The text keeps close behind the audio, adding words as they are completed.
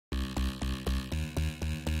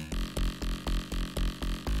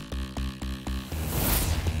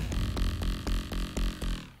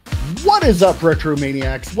What is up, Retro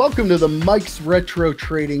Maniacs? Welcome to the Mike's Retro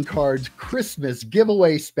Trading Cards Christmas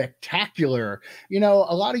Giveaway Spectacular. You know,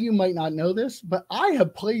 a lot of you might not know this, but I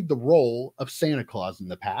have played the role of Santa Claus in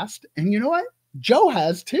the past. And you know what? Joe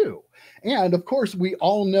has too. And of course, we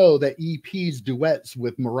all know that EP's duets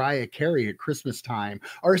with Mariah Carey at Christmas time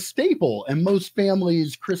are a staple in most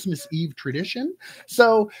families' Christmas Eve tradition.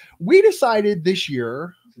 So we decided this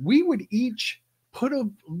year we would each put a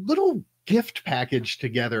little gift package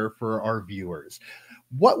together for our viewers.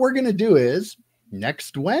 What we're going to do is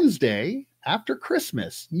next Wednesday after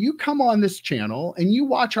Christmas, you come on this channel and you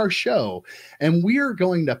watch our show, and we are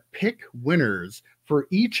going to pick winners for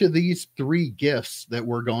each of these 3 gifts that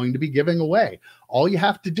we're going to be giving away. All you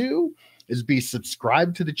have to do is be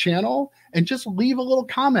subscribed to the channel and just leave a little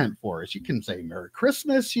comment for us. You can say Merry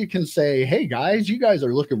Christmas. You can say, hey guys, you guys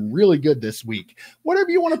are looking really good this week. Whatever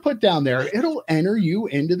you want to put down there, it'll enter you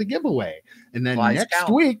into the giveaway. And then next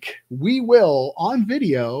week, we will, on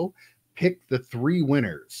video, pick the 3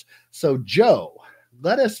 winners. So Joe,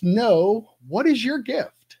 let us know, what is your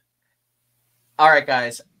gift? All right,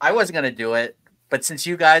 guys, I wasn't going to do it, but since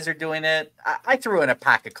you guys are doing it, I threw in a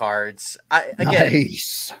pack of cards.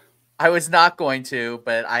 Nice. I was not going to,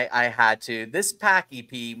 but I had to. This pack,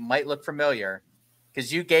 EP, might look familiar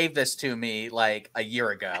because you gave this to me like a year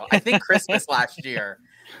ago. I think Christmas last year.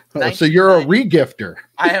 Oh, so you're a regifter.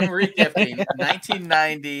 I am regifting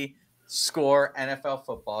 1990 Score NFL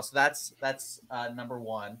football. So that's number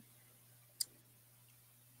 1.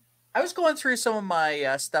 I was going through some of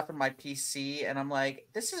my stuff in my PC, and I'm like,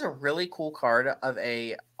 this is a really cool card of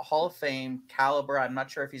a Hall of Fame caliber. I'm not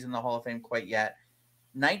sure if he's in the Hall of Fame quite yet.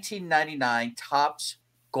 1999 Topps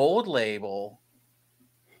Gold Label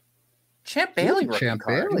Champ Bailey rookie Champ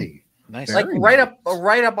card. Bailey. Nice. Like right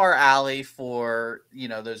up our alley for, you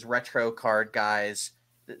know, those retro card guys.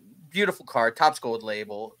 Beautiful card, Topps Gold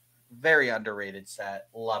Label, very underrated set.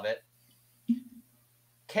 Love it.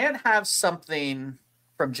 Can't have something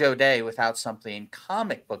from Joe Day without something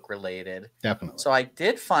comic book related. Definitely. So I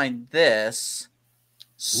did find this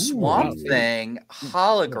Swamp Thing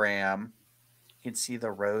hologram. You can see the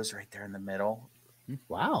rose right there in the middle.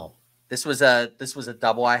 Wow. This was a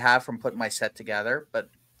double I have from putting my set together, but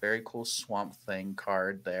very cool Swamp Thing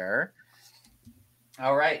card there.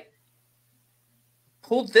 All right.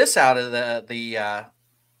 Pulled this out of the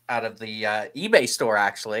eBay store,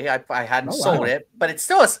 actually. I hadn't sold it, but it's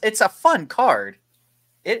still it's a fun card.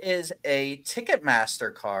 It is a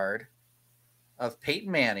Ticketmaster card of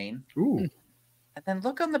Peyton Manning. Ooh. And then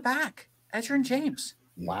look on the back, Edgerrin James.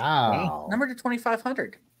 Wow. Number to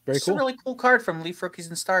 2,500. Very It's cool. a really cool card from Leaf Rookies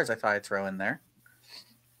and Stars I thought I'd throw in there.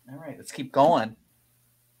 All right, let's keep going.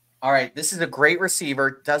 All right, this is a great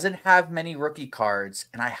receiver. Doesn't have many rookie cards,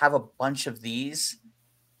 and I have a bunch of these.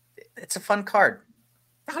 It's a fun card.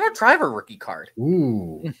 Donald Driver rookie card.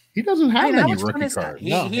 Ooh. He doesn't have any rookie cards.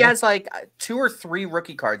 He has like 2 or 3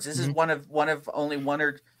 rookie cards. This is one of only 1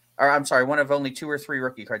 or I'm sorry, one of only 2 or 3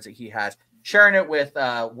 rookie cards that he has. Sharing it with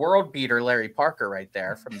world beater Larry Parker right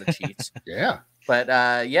there from the Chiefs. Yeah. But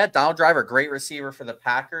yeah, Donald Driver, great receiver for the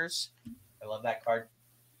Packers. I love that card.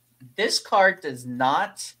 This card does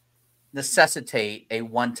not necessitate a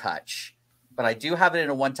 1-touch, but I do have it in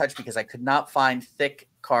a 1-touch because I could not find thick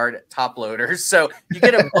card top loaders. So you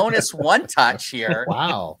get a bonus 1-touch here.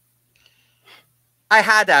 Wow. I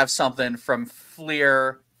had to have something from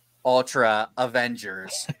Fleer Ultra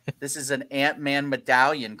Avengers. This is an Ant-Man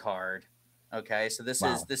medallion card. Okay, so this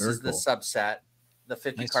is the subset, the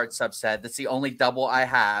 50 card subset. That's the only double I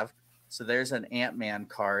have. So there's an Ant-Man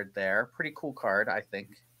card there. Pretty cool card, I think.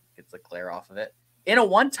 Gets the glare off of it. In a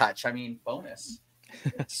 1-touch, I mean, bonus.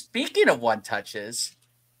 Speaking of 1-touches,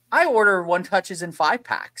 I order 1-touches in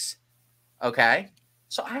 5-packs. Okay,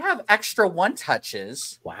 so I have extra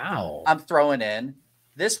 1-touches. Wow. I'm throwing in.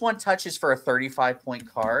 This 1-touch is for a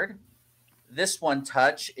 35-point card. This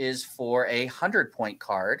 1-touch is for a 100-point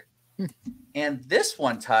card. And this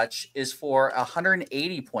 1-touch is for a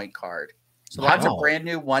 180-point card. So lots of brand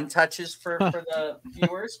new 1-touches for the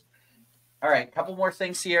viewers. All right, a couple more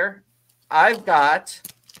things here. I've got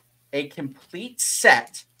a complete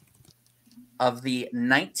set of the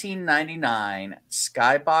 1999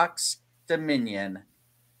 Skybox Dominion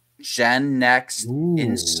Gen Next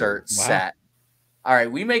insert set. All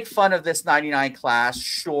right, we make fun of this 99 class.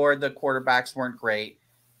 Sure, the quarterbacks weren't great.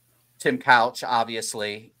 Tim Couch,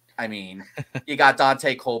 obviously. I mean, you got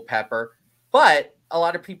Dante Culpepper. But a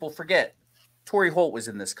lot of people forget Torrey Holt was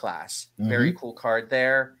in this class. Very cool card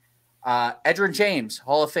there. Edgerrin James,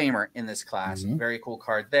 Hall of Famer in this class. Very cool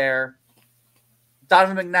card there.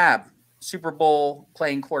 Donovan McNabb, Super Bowl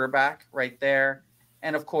playing quarterback right there.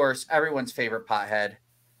 And, of course, everyone's favorite pothead,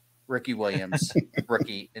 Ricky Williams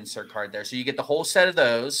rookie insert card there. So you get the whole set of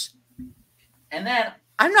those. And then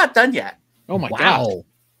I'm not done yet. Oh my God.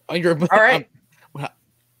 All right.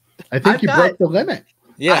 I think you broke the limit.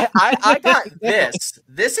 Yeah. I got this.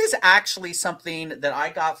 This is actually something that I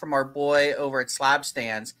got from our boy over at Slab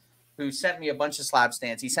Stands, who sent me a bunch of slab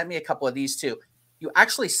stands. He sent me a couple of these too. You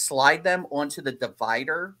actually slide them onto the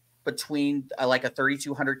divider between like a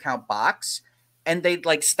 3,200 count box, and they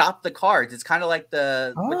like stop the cards. It's kind of like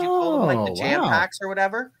the what do you call them, like the jam packs or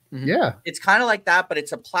whatever. Yeah, it's kind of like that, but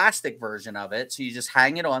it's a plastic version of it. So you just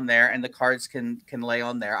hang it on there, and the cards can lay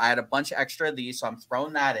on there. I had a bunch of extra of these, so I'm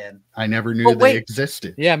throwing that in. I never knew they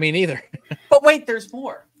existed. Yeah, me neither. But wait, there's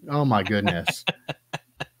more. Oh my goodness!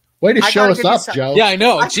 Way to show us up, Joe. Yeah, I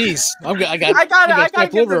know. Jeez, I gotta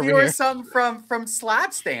give the viewers some from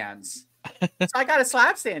slab stands. So I got a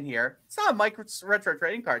slab stand here. It's not a Mike's Retro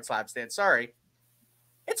Trading Card slab stand. Sorry.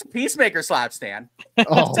 It's a Peacemaker slab stand.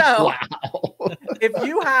 Oh, so wow. if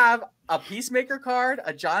you have a Peacemaker card,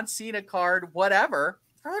 a John Cena card, whatever,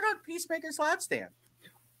 throw it on Peacemaker slab stand.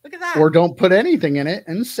 Look at that. Or don't put anything in it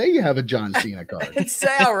and say you have a John Cena card. And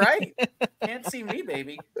say, all right. Can't see me,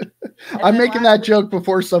 baby. I'm making that joke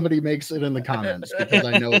before somebody makes it in the comments because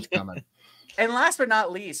I know it's coming. And last but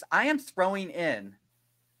not least, I am throwing in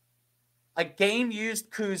a game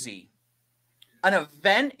used koozie. An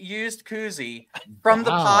event used koozie from the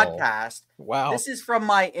podcast. Wow. This is from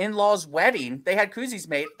my in-laws' wedding. They had koozies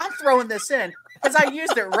made. I'm throwing this in because I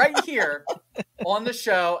used it right here on the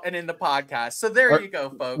show and in the podcast. So there you go,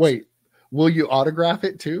 folks. Wait, will you autograph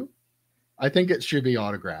it too? I think it should be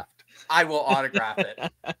autographed. I will autograph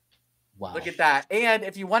it. Wow. Look at that. And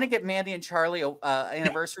if you want to get Mandy and Charlie an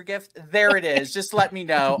anniversary gift, there it is. Just let me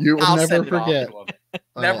know. You will I'll never send forget. It off to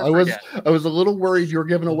them. Never forget. I was a little worried you were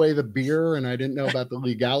giving away the beer, and I didn't know about the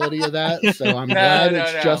legality of that. So I'm glad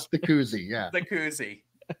it's just the koozie. Yeah, the koozie.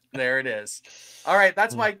 There it is. All right,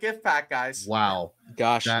 that's my gift pack, guys. Wow,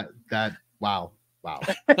 gosh, wow,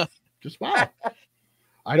 just wow.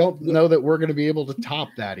 I don't know that we're going to be able to top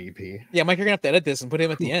that EP. Yeah, Mike, you're gonna have to edit this and put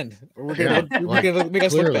him at the end. We're gonna make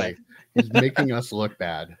us look bad. He's making us look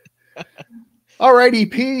bad. All right,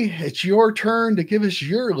 EP, it's your turn to give us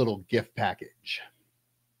your little gift package.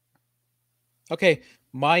 Okay,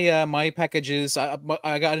 my packages.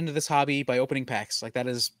 I got into this hobby by opening packs. Like that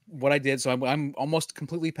is what I did. So I'm almost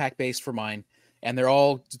completely pack based for mine, and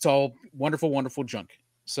it's all wonderful junk.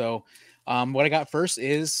 So what I got first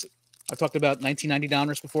is I've talked about 1990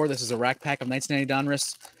 Donruss before. This is a rack pack of 1990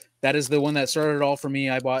 Donruss. That is the one that started it all for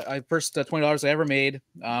me. I first $20 I ever made.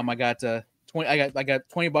 I got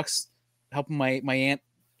 $20 helping my aunt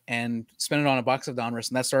and spent it on a box of Donruss,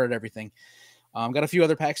 and that started everything. Got a few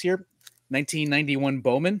other packs here. 1991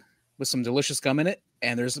 Bowman with some delicious gum in it,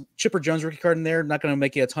 and there's a Chipper Jones rookie card in there. Not going to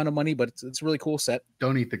make you a ton of money, but it's a really cool set.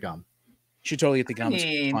 Don't eat the gum. You should totally eat the gum.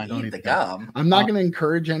 Don't eat the gum. I'm not going to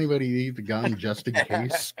encourage anybody to eat the gum just in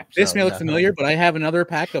case. This may look familiar, but I have another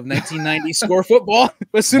pack of 1990 Score Football.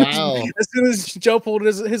 As soon as Joe pulled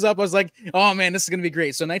his up, I was like, "Oh man, this is going to be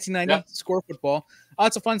great." So 1990 Score Football. Oh,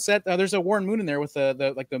 it's a fun set. There's a Warren Moon in there with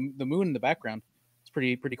the moon in the background. It's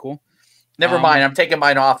pretty cool. Never mind. I'm taking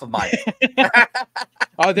mine off of mine.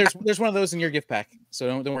 Oh, there's one of those in your gift pack, so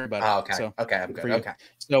don't worry about it. Oh, okay. So, okay, I'm good. Okay.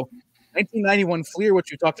 So 1991 Fleer,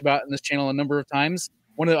 which we've talked about in this channel a number of times.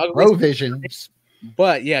 One of the Provisions.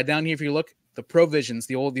 But yeah, down here, if you look, the Provisions,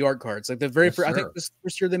 the art cards, like the very first, I think this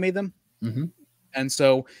first year they made them. Mm-hmm. And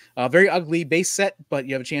so very ugly base set, but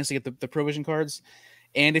you have a chance to get the Provision cards.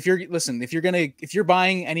 And if you're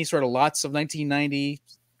buying any sort of lots of 1990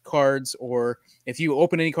 cards, or if you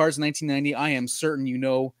open any cards in 1990, I am certain you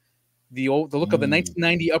know the look of the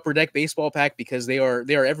 1990 Upper Deck baseball pack, because they are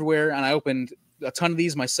everywhere. And I opened a ton of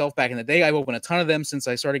these myself back in the day. I've opened a ton of them since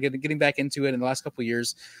I started getting back into it in the last couple of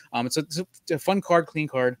years. It's a fun card, clean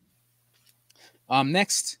card.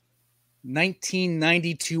 Next,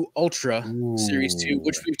 1992 Ultra Series 2,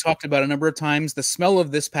 which we've talked about a number of times. The smell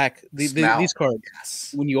of this pack, these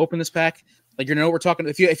cards, when you open this pack, like you're gonna know what we're talking.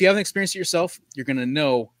 If you haven't experienced it yourself, you're gonna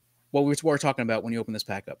know what we're talking about when you open this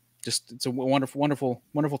pack up. It's a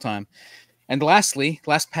wonderful time. And lastly,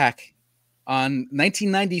 last pack on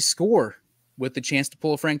 1990 Score, with the chance to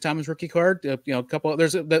pull a Frank Thomas rookie card. A couple.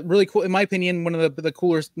 There's that really cool, in my opinion, one of the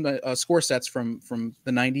cooler score sets from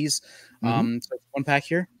the 90s. So one pack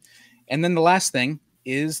here, and then the last thing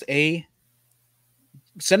is a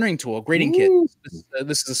centering tool, grading kit.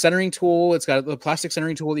 This is a centering tool. It's got a plastic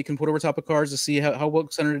centering tool that you can put over top of cards to see how well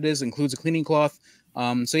centered it is. It includes a cleaning cloth,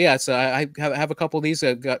 So yeah, so I have a couple of these.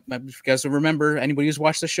 If you guys remember, anybody who's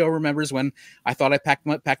watched the show remembers when I thought I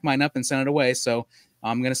packed mine up and sent it away. So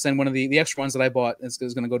I'm gonna send one of the extra ones that I bought. Is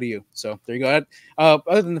gonna go to you. So there you go.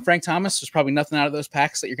 Other than the Frank Thomas, there's probably nothing out of those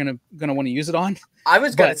packs that you're gonna want to use it on. I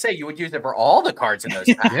was gonna say you would use it for all the cards in those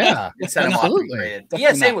packs. Yeah, absolutely.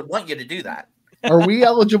 DSA would want you to do that. Are we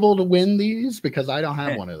eligible to win these? Because I don't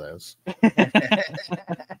have one of those.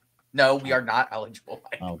 No, we are not eligible.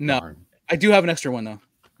 Oh, no. Darn. I do have an extra one though.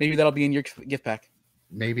 Maybe that'll be in your gift pack.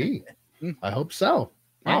 Maybe. I hope so.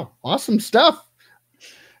 Wow, awesome stuff.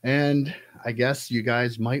 And I guess you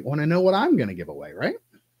guys might want to know what I'm going to give away, right?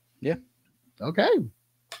 Yeah. Okay.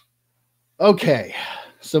 Okay.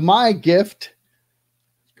 So my gift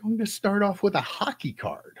is going to start off with a hockey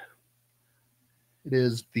card. It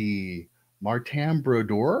is the Martin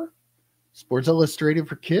Brodeur Sports Illustrated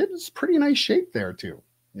for Kids. Pretty nice shape there too.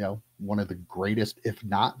 You know, one of the greatest, if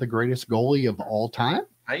not the greatest goalie of all time.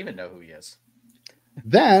 I even know who he is.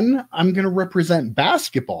 Then I'm going to represent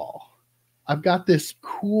basketball. I've got this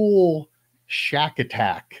cool Shack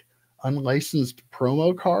Attack unlicensed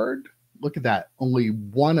promo card. Look at that. Only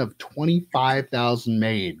one of 25,000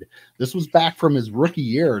 made. This was back from his rookie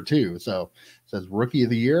year too. So it says rookie of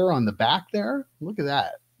the year on the back there. Look at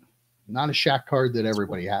that. Not a Shaq card that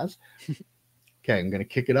everybody has. Okay, I'm going to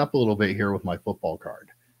kick it up a little bit here with my football card.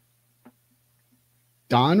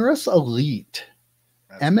 Donruss Elite.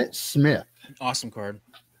 Emmett Smith. Awesome card.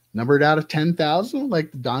 Numbered out of 10,000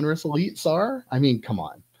 like the Donruss Elites are. I mean, come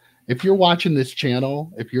on. If you're watching this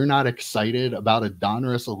channel, if you're not excited about a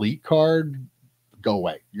Donruss Elite card, go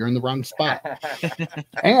away. You're in the wrong spot.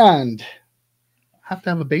 And I have to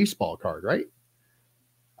have a baseball card, right?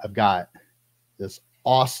 I've got this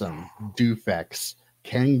awesome Dufex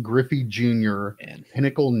Ken Griffey Jr. Man.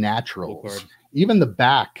 Pinnacle Naturals. Even the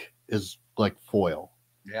back is like foil.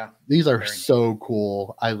 Yeah. These are so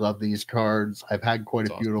cool. I love these cards. I've had quite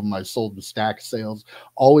a few of them. I sold the stack sales.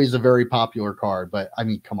 Always a very popular card, but I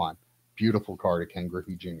mean, come on. Beautiful card of Ken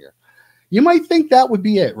Griffey Jr. You might think that would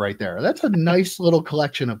be it right there. That's a nice little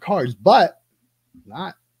collection of cards, but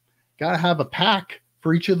not. Got to have a pack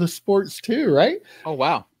for each of the sports too, right? Oh,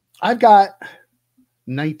 wow. I've got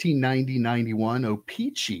 1990-91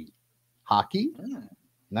 O-Pee-Chee hockey.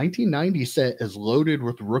 1990 set is loaded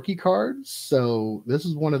with rookie cards, so this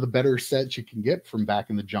is one of the better sets you can get from back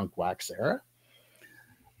in the junk wax era.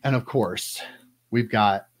 And of course, we've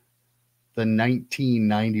got the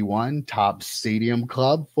 1991 Topps Stadium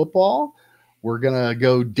Club football. We're gonna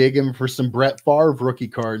go digging for some Brett Favre rookie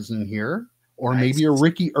cards in here, or maybe a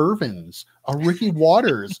Ricky Irvins, a Ricky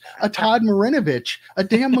Waters, a Todd Marinovich, a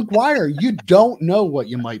Dan McGuire. You don't know what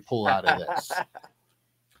you might pull out of this.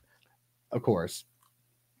 Of course.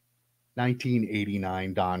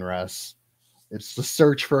 1989 Donruss. It's the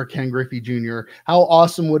search for a Ken Griffey Jr. How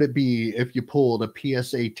awesome would it be if you pulled a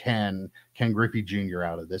PSA 10 Ken Griffey Jr.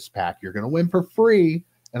 out of this pack? You're going to win for free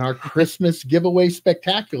in our Christmas giveaway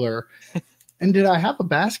spectacular. And did I have a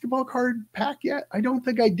basketball card pack yet? I don't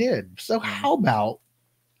think I did. So how about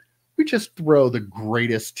we just throw the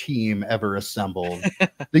greatest team ever assembled,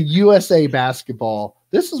 the USA basketball.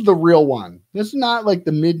 This is the real one. This is not like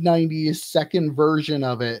the mid-90s second version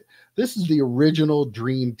of it. This is the original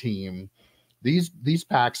dream team. These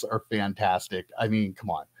packs are fantastic. I mean, come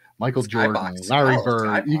on. Michael Jordan, Larry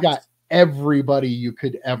Bird. You got everybody you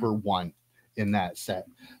could ever want in that set.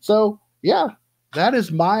 So, yeah, that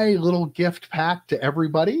is my little gift pack to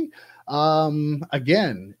everybody.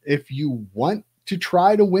 Again, if you want to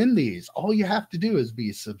try to win these, all you have to do is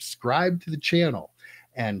be subscribed to the channel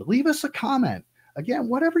and leave us a comment. Again,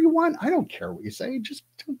 whatever you want. I don't care what you say. Just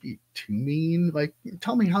don't be too mean. Like,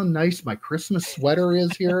 tell me how nice my Christmas sweater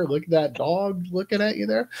is here. Look at that dog looking at you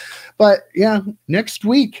there. But yeah, next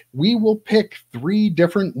week we will pick 3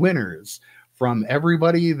 different winners from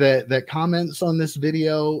everybody that comments on this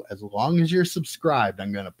video. As long as you're subscribed,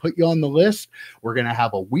 I'm going to put you on the list. We're going to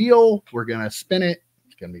have a wheel. We're going to spin it.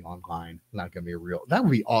 Gonna be online, not gonna be a real. That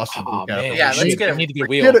would be awesome. Oh, man. Yeah, let's get need to get a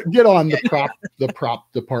wheel. Get on the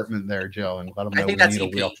prop department there, Joe, and let them know I think we that's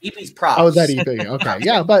need a wheel. EP's props. Oh, is that EP? Okay,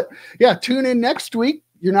 yeah, but yeah, tune in next week.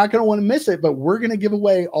 You're not going to want to miss it, but we're going to give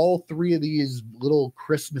away all 3 of these little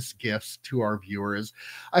Christmas gifts to our viewers.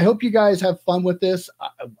 I hope you guys have fun with this.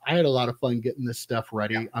 I had a lot of fun getting this stuff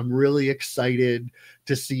ready. I'm really excited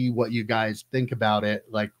to see what you guys think about it.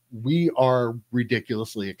 Like, we are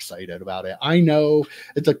ridiculously excited about it. I know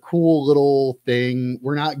it's a cool little thing.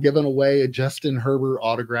 We're not giving away a Justin Herbert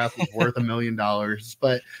autograph that's worth $1 million,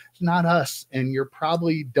 but it's not us. And you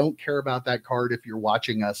probably don't care about that card if you're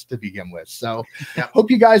watching us to begin with. So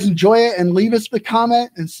hope you guys enjoy it, and leave us the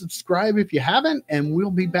comment and subscribe if you haven't. And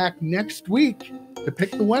we'll be back next week to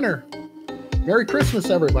pick the winner. Merry Christmas,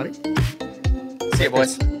 everybody. See you,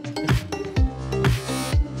 boys.